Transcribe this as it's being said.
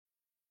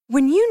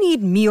When you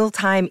need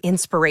mealtime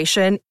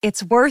inspiration,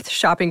 it's worth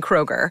shopping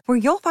Kroger, where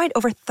you'll find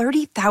over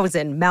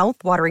 30,000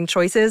 mouth-watering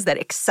choices that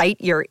excite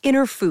your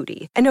inner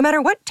foodie. And no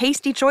matter what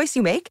tasty choice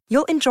you make,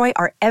 you'll enjoy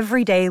our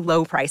everyday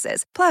low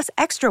prices, plus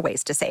extra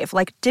ways to save,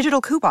 like digital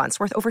coupons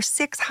worth over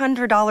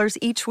 $600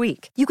 each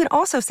week. You can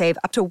also save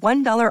up to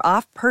 $1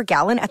 off per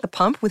gallon at the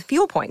pump with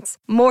fuel points.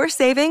 More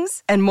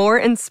savings and more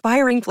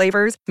inspiring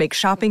flavors make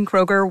shopping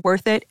Kroger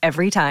worth it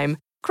every time.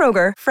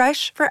 Kroger,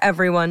 fresh for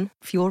everyone.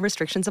 Fuel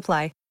restrictions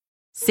apply.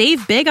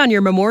 Save big on your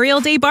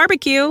Memorial Day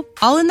barbecue,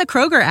 all in the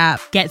Kroger app.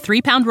 Get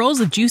 3-pound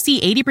rolls of juicy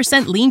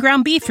 80% lean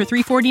ground beef for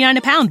 $3.49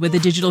 a pound with a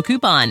digital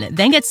coupon.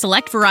 Then get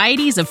select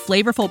varieties of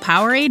flavorful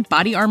Powerade,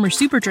 Body Armor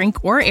Super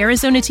Drink, or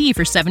Arizona tea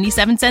for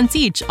 77 cents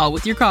each, all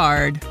with your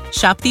card.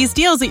 Shop these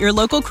deals at your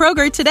local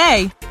Kroger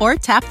today, or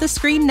tap the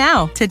screen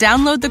now to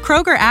download the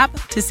Kroger app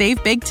to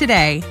save big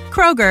today.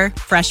 Kroger,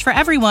 fresh for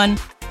everyone.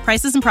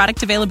 Prices and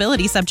product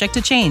availability subject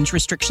to change.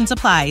 Restrictions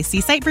apply. See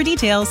site for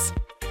details.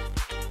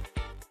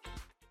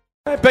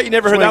 I bet you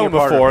never heard that one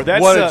before.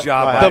 That's what a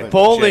job. The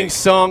bowling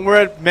song.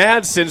 We're at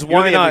Madsen's.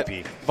 Why not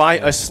buy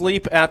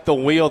Asleep at the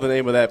Wheel, the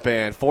name of that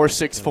band.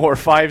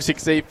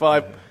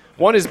 464-5685.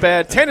 1 is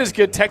bad. 10 is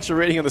good. Texture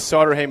rating on the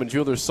Sauter-Heyman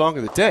Jewelers Song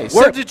of the Day.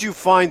 Where did you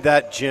find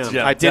that gem?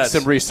 I did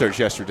some research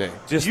yesterday.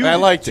 I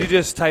liked it. You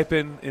just type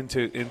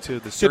into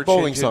the search good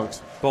bowling engine.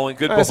 songs.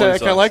 Good bowling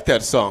songs. I like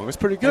that song. It was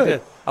pretty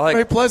good. I like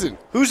very pleasant.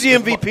 Who's the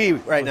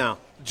MVP right now?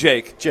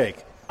 Jake.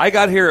 I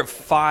got here at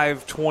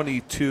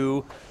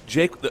 5:22.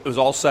 Jake, it was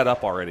all set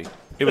up already.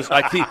 It was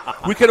like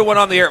we could have went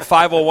on the air at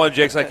 5:01.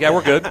 Jake's like, "Yeah,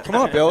 we're good. Come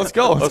on, Bill, let's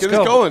go. Let's get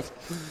this going.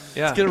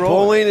 Yeah, let's get it rolling."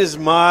 Bowling is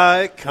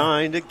my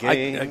kind of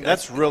game.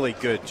 That's really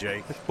good,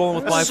 Jake.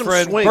 Bowling with my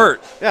friend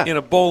Bert in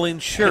a bowling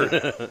shirt.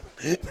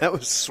 That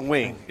was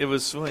swing. It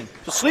was swing.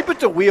 So Sleep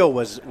at the Wheel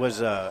was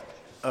a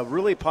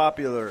really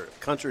popular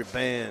country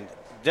band,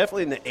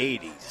 definitely in the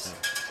 80s.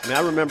 I mean,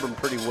 I remember them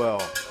pretty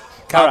well.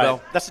 Cowbell.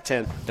 Right, that's a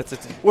 10. That's a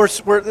 10.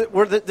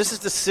 This is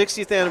the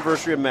 60th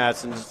anniversary of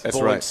Madsen's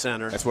Bowling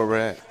Center. That's where we're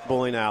at.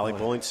 Bowling Alley,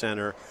 Bowling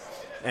Center.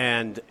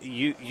 And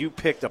you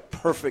picked a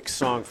perfect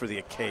song for the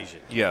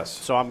occasion. Yes.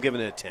 So I'm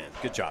giving it a 10.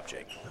 Good job,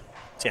 Jake.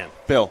 10.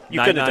 Bill. You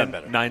couldn't have done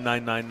better.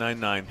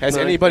 99999. Has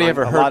anybody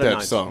ever heard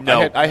that song?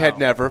 No. I had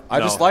never. I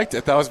just liked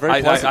it. That was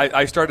very pleasant.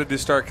 I started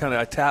to kind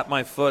of, I tapped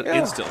my foot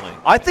instantly.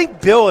 I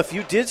think, Bill, if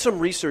you did some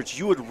research,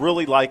 you would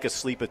really like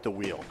Asleep at the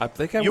Wheel. I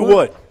think I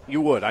would. You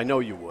would. I know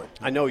you would.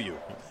 I know you.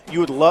 You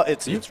would love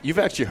it. You've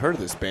actually heard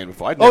of this band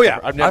before.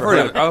 I've never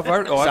heard of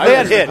it. They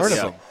had hits. Heard of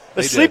them.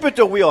 Asleep at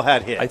the Wheel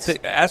had hits. I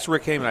think ask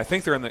Rick Heyman. I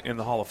think they're in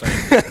the Hall of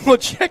Fame. Well,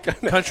 check on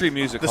Country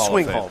Music the Hall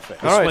Swing of Fame. Hall of Fame.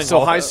 All right, so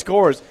high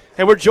scores.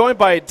 And we're joined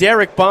by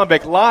Derek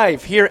Bombeck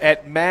live here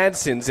at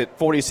Madsen's at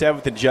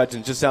 47th and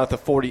Judson, just south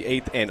of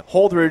 48th and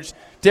Holdridge.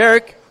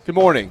 Derek, good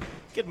morning.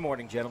 Good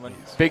morning, gentlemen.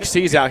 Big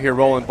C's out here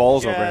rolling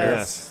balls over here.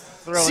 Yes.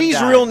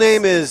 C's real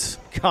name is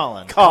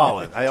Colin.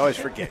 I always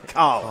forget.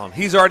 Colin.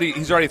 He's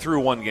already through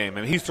one game.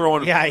 I mean, he's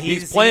throwing. Yeah,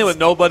 he's playing with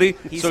nobody.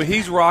 So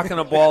he's rocking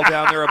a ball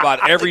down there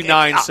about every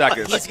 9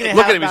 seconds. Look at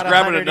him. He's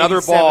grabbing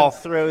another ball.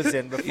 Throws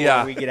in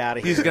before we get out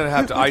of here. He's going to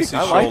have to ice his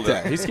shoulder. I like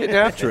that. He's getting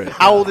after it.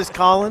 How old is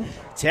Colin?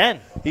 10.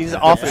 He's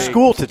off of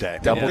school today.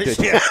 Double digit.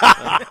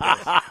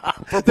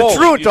 The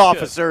truant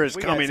officer is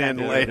coming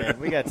in later. Man.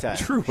 We got time.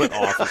 Truant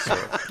officer.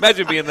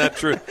 Imagine being that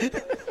truant.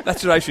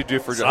 That's what I should do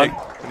for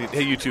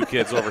hey, you two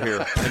kids over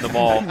here in the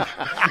mall.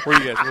 Where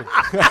you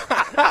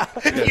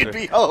guys? You'd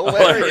be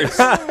hilarious.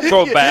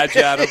 Throw a badge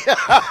at him.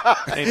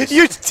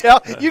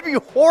 You'd be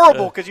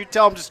horrible because you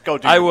tell him just go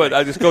do it. I would.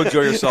 I just go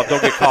enjoy yourself.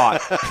 Don't get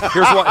caught.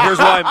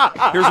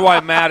 Here's why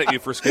I'm mad at you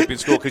for skipping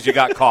school, because you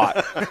got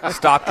caught.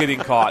 Stop getting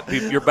caught.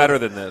 You're better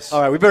than this.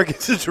 All right, we better get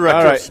to the director.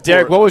 All right,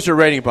 Derek, what was your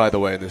rating, by the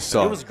way, in this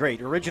song? It was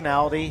great.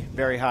 Originality,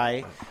 very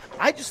high.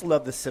 I just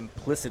love the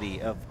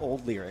simplicity of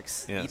old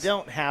lyrics. Yes. You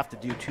don't have to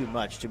do too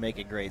much to make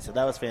it great. So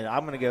that was fantastic.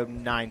 I'm going to go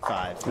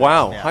 9.5.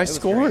 Wow, Yeah, high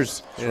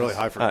scores. It's really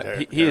high for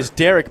Derek. He is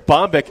Derek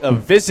Bombeck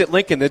of Visit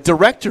Lincoln, the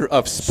director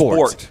of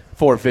sport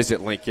for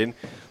Visit Lincoln.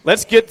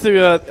 Let's get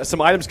to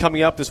some items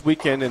coming up this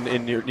weekend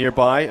and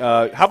nearby.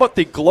 How about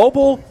the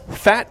Global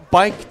Fat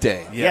Bike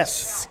Day?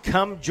 Yes.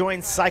 Come join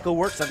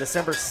CycleWorks on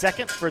December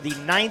 2nd for the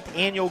 9th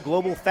annual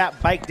Global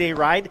Fat Bike Day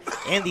ride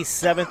and the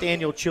 7th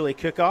annual Chili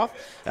Cook-Off.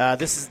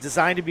 This is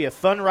designed to be a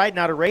fun ride,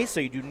 not a race,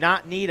 so you do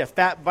not need a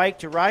fat bike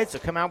to ride, so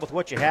come out with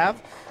what you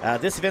have.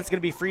 This event's going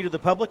to be free to the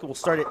public. It will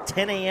start at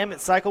 10 a.m. at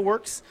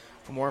CycleWorks.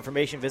 For more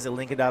information, visit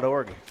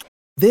lincoln.org.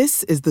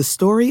 This is the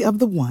story of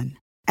the one.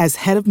 As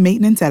head of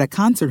maintenance at a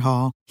concert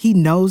hall, he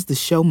knows the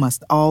show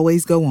must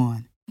always go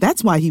on.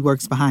 That's why he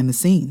works behind the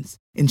scenes,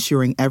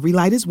 ensuring every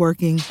light is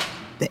working,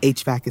 the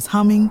HVAC is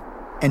humming,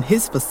 and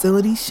his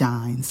facility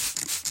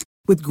shines.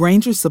 With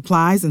Grainger's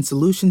supplies and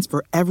solutions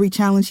for every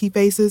challenge he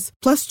faces,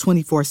 plus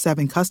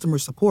 24/7 customer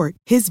support,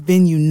 his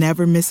venue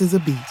never misses a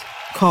beat.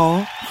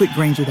 Call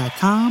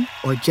quickgrainger.com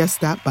or just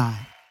stop by.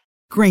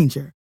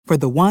 Grainger, for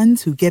the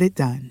ones who get it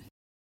done.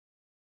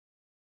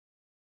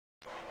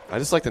 I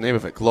just like the name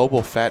of it,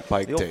 Global Fat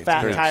Bike The old Day.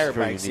 fat Very- tire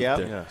very bikes, neat yep.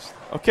 there. Yes.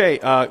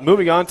 Okay,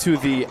 moving on to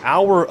the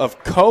Hour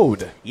of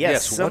Code. Yes,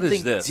 What is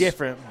something this?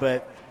 different,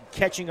 but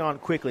catching on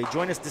quickly.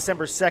 Join us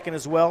December 2nd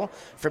as well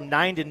from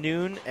 9 to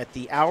noon at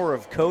the Hour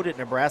of Code at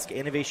Nebraska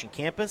Innovation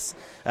Campus.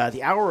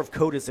 The Hour of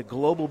Code is a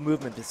global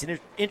movement that's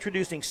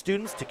introducing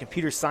students to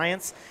computer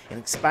science and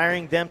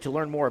inspiring them to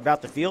learn more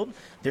about the field.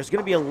 There's going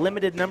to be a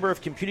limited number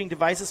of computing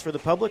devices for the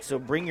public, so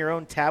bring your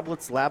own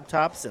tablets,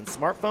 laptops, and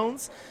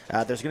smartphones.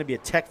 There's going to be a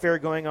tech fair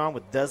going on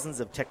with dozens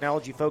of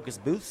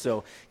technology-focused booths,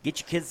 so get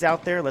your kids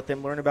out there, let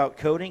them learn about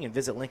coding, and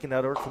visit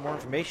Lincoln.org for more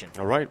information.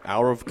 All right,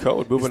 Hour of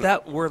Code. Is Moving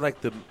that where,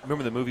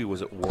 remember the movie,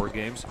 was it War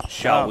Games?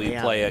 Shall we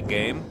yeah. play a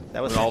game?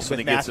 That was And all of a with sudden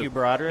he gets Matthew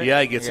Broderick? Yeah,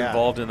 he gets Yeah.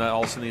 involved in that.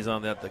 All of a sudden he's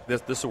on that.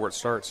 This is where it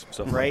starts.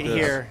 So Right this.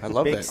 here. I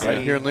love Big that. Right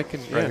C. here in Lincoln.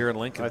 Right Yeah. here in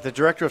Lincoln. All right, the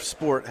director of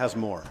sport has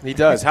more. He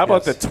does. How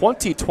about the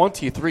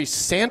 2023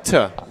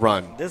 Santa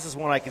Run? This is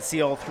one I can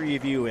see all three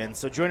of you in.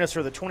 So join us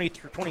for the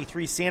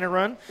 2023 Santa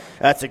Run.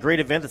 It's a great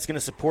event that's going to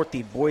support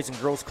the Boys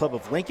and Girls Club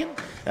of Lincoln.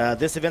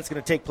 This event's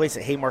going to take place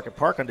at Haymarket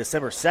Park on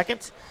December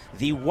 2nd.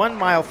 The 1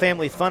 Mile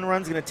Family Fun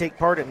Run is going to take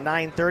part at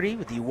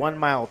 9:30. The 1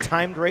 mile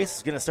timed race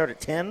is going to start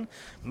at 10.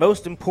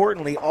 Most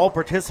importantly, all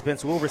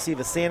participants will receive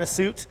a Santa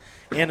suit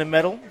and a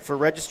medal for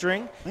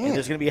registering. And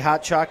there's going to be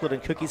hot chocolate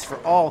and cookies for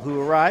all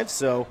who arrive.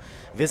 So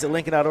visit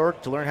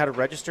Lincoln.org to learn how to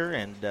register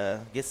and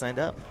get signed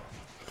up.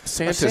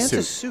 Santa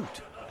suit. suit.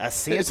 A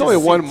Santa It's only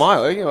suit. 1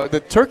 mile. You know, the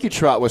turkey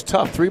trot was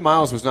tough. 3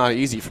 miles was not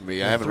easy for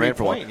me. I haven't ran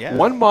for one. 3-point, yeah.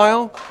 1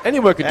 mile,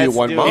 anyone could do That's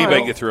 1 doable. mile. Anybody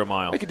can get through a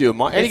mile. They could do a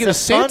mile. And you get a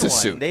It's fun Santa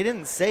one. suit. They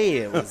didn't say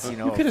it was, a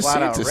get a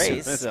flat-out Santa suit.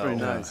 race. That's so. pretty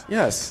nice.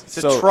 Yes.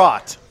 It's a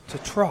trot.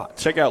 It's a trot.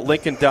 Check out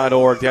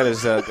Lincoln.org. That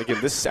is, again,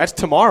 that's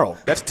tomorrow.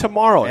 That's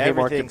tomorrow at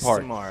Haymarket Everything's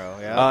Park. tomorrow,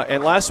 yeah.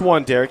 And last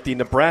one, Derek, the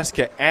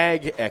Nebraska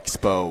Ag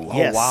Expo.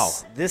 Yes. Oh, wow.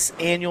 This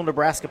annual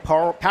Nebraska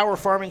Power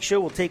Farming Show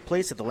will take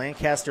place at the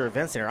Lancaster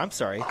Event Center. I'm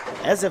sorry.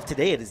 As of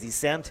today, it is the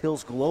Sand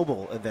Hills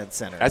Global Event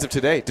Center. As of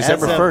today,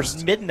 December As of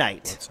 1st.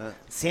 midnight.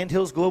 Sand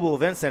Hills Global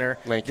Event Center,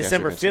 Lancaster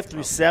December Event 5th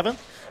Center.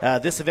 through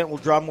 7th. This event will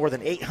draw more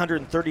than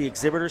 830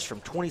 exhibitors from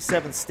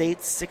 27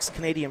 states, 6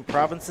 Canadian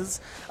provinces,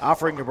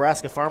 offering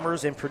Nebraska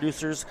farmers and producers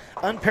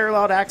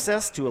unparalleled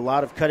access to a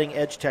lot of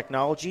cutting-edge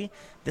technology.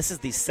 This is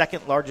the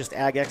second largest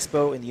ag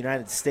expo in the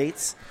United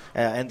States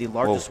and the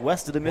largest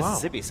west of the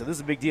Mississippi. So this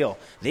is a big deal.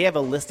 They have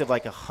a list of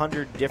like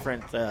 100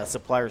 different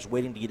suppliers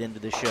waiting to get into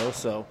this show.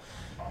 So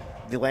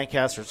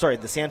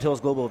the Sand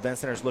Hills Global Event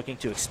Center is looking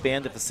to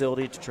expand the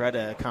facility to try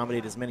to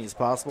accommodate as many as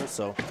possible.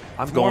 So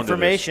I'm for going more to this.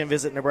 information,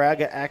 visit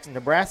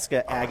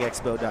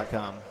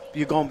NebraskaAgExpo.com.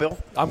 You going, Bill?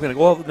 I'm going to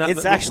go. Well,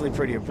 It's actually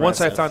pretty impressive. Once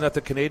I found out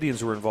the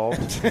Canadians were involved,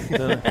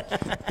 then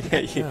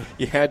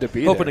You had to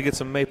be hoping there. to get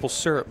some maple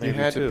syrup. You Maybe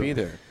had too. to be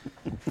there.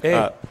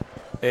 Hey,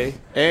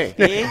 Hey.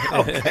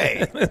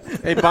 Okay.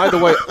 Hey, by the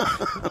way,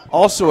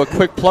 also a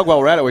quick plug while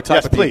we're at it. We talked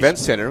Yes, about the please. event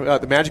center.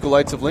 The Magical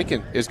Lights of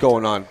Lincoln is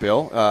going on,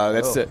 Bill.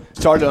 That's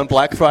started on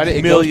Black Friday.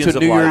 It Millions goes to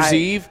of New lights.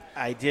 Year's Eve.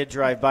 I did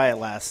drive by it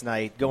last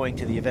night going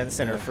to the event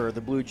center for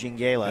the Blue Jean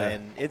Gala,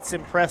 and it's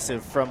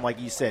impressive from, like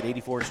you said,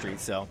 84th Street.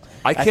 So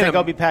I I can't think im-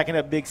 I'll be packing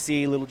up Big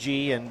C, Little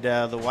G, and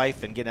the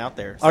wife and getting out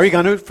there. Are you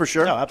going to for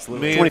sure? No,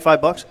 absolutely. Me-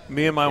 $25?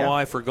 me and my Yeah.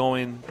 wife are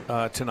going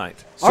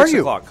tonight. Are 6 you?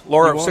 o'clock.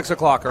 Laura, You are? 6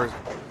 o'clock.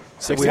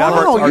 We Wow,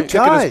 have our you ticket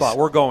guys. spot.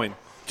 We're going.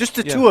 Just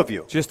the Yeah. two of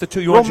you. Just the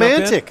two. You want to jump in?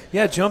 Romantic.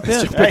 Yeah, jump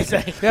in. Right.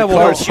 Yeah, well,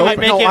 Car's She might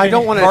make No, it- I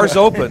don't want car's to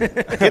open.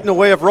 get in the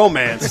way of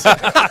romance.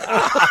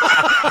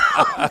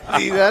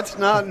 See, that's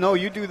not. No,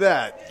 you do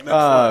that.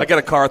 I got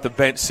a car at the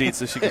bench seat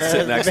so she can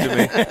sit next to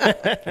me.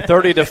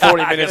 30 to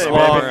 40 minutes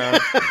long.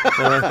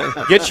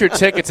 Get your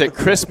tickets at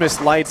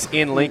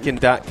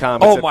ChristmasLightsInLincoln.com.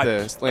 Oh, It's my- at the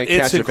it's Lancaster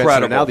Event Center.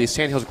 incredible. Now the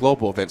Sand Hills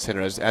Global Event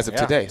Center as of Yeah,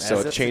 today. So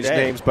as it of changed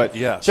today. names. But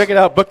Yes. check it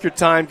out. Book your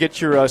time.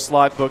 Get your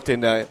slot booked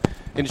and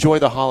enjoy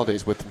the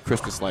holidays with the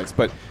Christmas lights.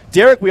 But,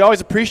 Derek, we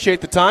always appreciate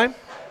the time.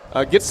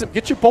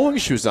 Get your bowling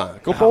shoes on.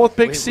 Go bowl with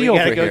Big C we over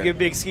gotta go here. get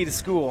Big C to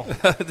school. He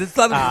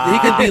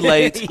can be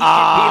late. He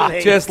can be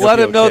late. Just He'll let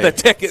be him know okay. the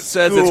ticket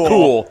says it's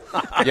cool.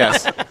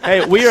 Yes.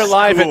 Hey, we are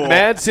live at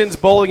Madsen's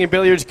Bowling and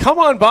Billiards. Come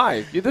on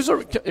by.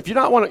 If you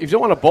don't want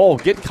to bowl,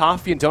 get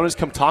coffee and donuts.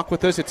 Come talk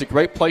with us. It's a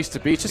great place to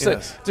be. It's just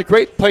it's a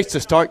great place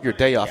to start your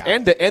day off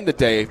and to end the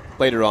day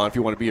later on. If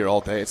you want to be here all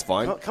day, it's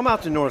fine. Come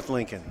out to North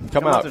Lincoln.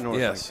 Come out. to North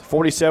Yes. Lincoln.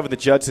 47 the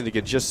Judson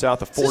again, just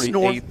south of Is this 48th.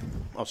 north?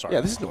 Oh, sorry.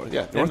 Yeah, this is north.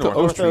 Yeah, Yeah, north of north.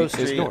 O North Street O is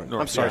Street. north.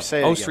 I'm sorry. Say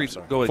it O again. Street. I'm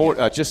sorry. Go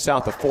ahead. Just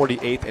south of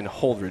 48th and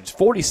Holdridge,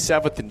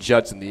 47th and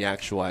Judson, the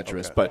actual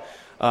address. But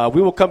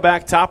we will come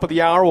back top of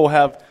the hour.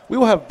 We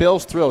will have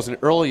Bill's Thrills, an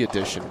early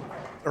edition.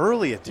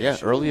 Early edition. Yeah,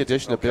 early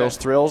edition of Bill's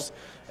Thrills,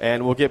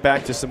 and we'll get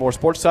back to some more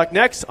sports talk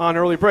next on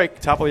Early Break,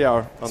 top of the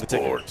hour on the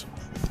ticket.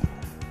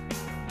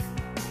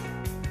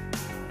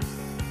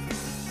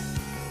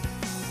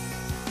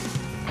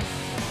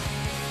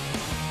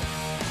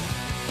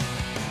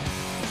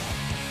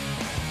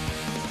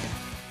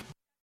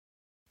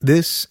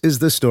 This is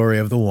the story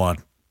of the one.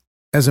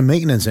 As a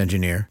maintenance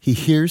engineer, he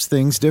hears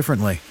things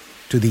differently.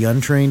 To the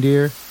untrained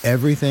ear,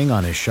 everything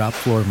on his shop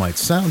floor might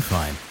sound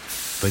fine,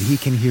 but he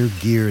can hear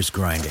gears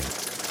grinding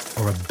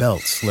or a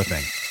belt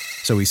slipping.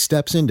 So he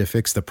steps in to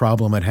fix the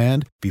problem at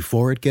hand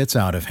before it gets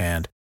out of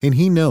hand. And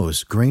he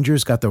knows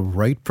Grainger's got the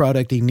right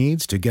product he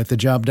needs to get the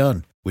job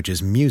done, which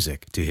is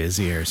music to his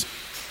ears.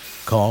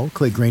 Call,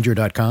 click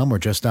Grainger.com, or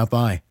just stop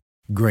by.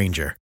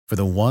 Grainger, for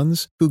the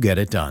ones who get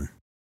it done.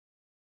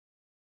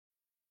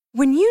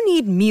 When you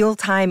need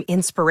mealtime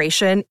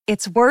inspiration,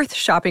 it's worth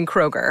shopping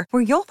Kroger,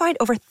 where you'll find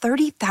over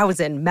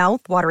 30,000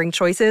 mouth-watering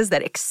choices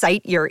that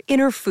excite your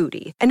inner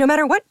foodie. And no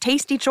matter what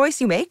tasty choice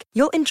you make,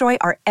 you'll enjoy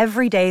our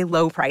everyday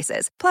low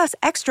prices, plus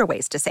extra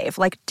ways to save,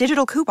 like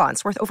digital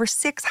coupons worth over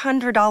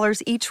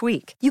 $600 each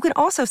week. You can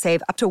also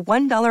save up to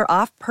 $1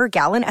 off per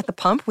gallon at the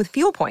pump with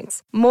fuel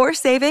points. More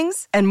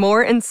savings and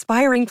more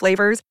inspiring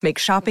flavors make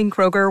shopping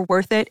Kroger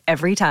worth it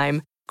every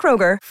time.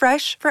 Kroger,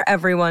 fresh for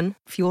everyone.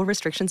 Fuel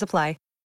restrictions apply.